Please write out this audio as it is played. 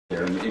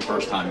there? The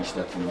first time you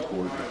stepped on the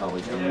court in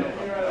college game?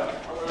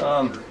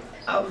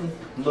 I was a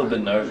little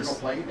bit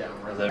nervous,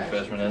 as every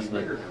freshman is,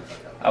 but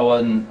I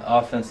wasn't.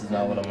 Offense is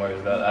not what I'm worried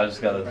about. I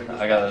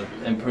gotta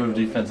improve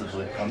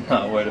defensively. I'm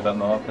not worried about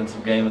my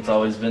offensive game. It's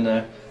always been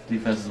there.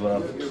 Defense is what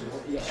I've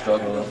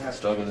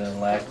struggled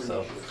and lacked.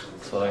 So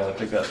that's what I gotta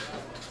pick up.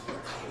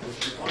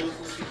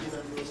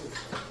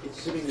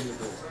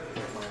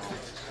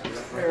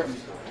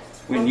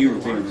 When you were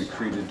being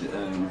recruited,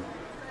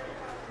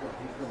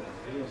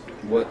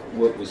 what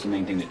was the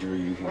main thing that drew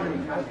you here?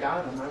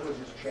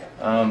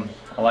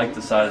 I like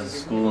the size of the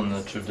school and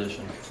the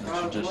tradition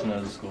of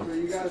the school.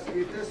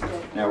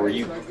 Now, were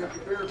you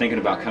thinking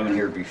about coming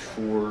here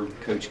before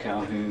Coach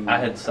Calhoun? I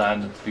had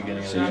signed at the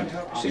beginning of the year.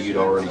 So you'd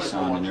already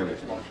signed and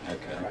everything.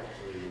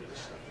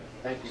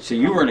 Okay. So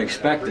you weren't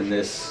expecting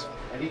this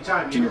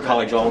junior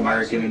college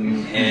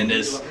All-American and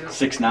this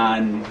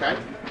 6'9",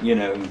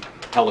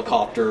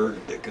 helicopter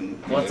that can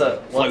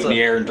float in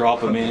the air and drop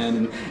them in.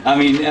 And, I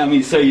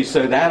mean,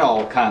 so that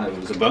all kind of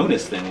was a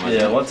bonus then, wasn't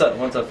it? Yeah. Once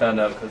I found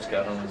out Coach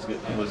Calhoun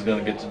was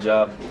going to get the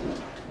job,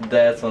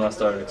 that's when I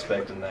started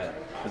expecting that,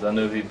 because I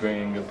knew he'd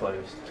bring in good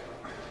players.